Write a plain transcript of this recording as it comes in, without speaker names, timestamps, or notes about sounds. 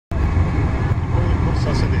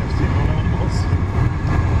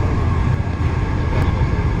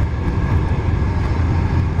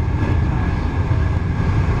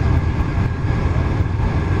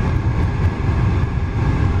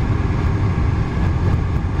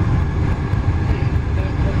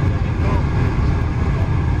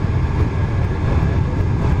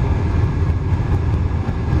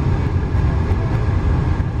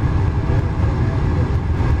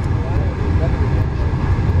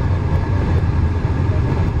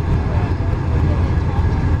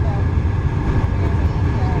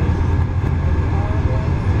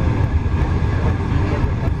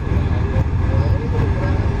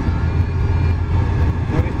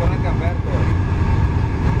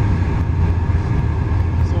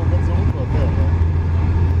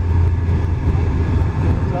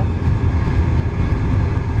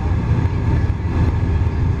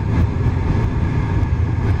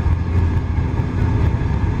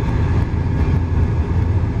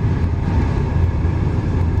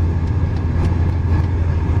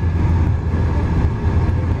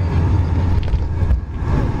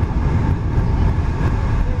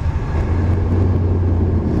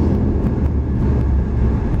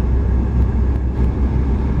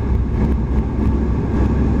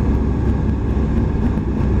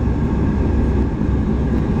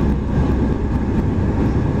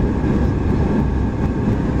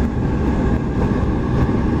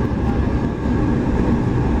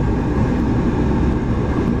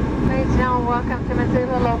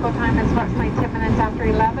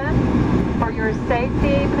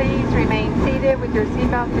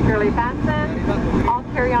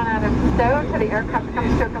MSO until the aircraft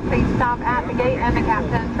comes to a complete stop at the gate and the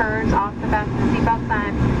captain turns off the fasten seatbelt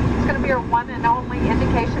sign. It's going to be your one and only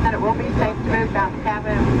indication that it will be safe to move down the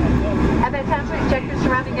cabin. At that time, please check your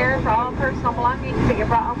surrounding area for all personal belongings that you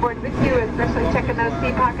brought on board with you, especially checking those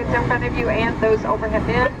seat pockets in front of you and those overhead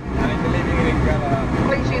bins.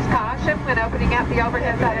 Please use caution when opening up the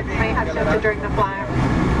overhead items may have shifted during the flight.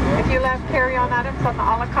 If you left carry-on items on the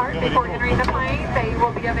a la carte before entering the plane, they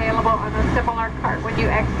will be available on a similar cart when you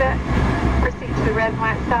exit. Proceed to the red and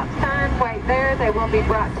white stop sign. Wait there. They will be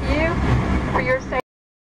brought to you. For your safety,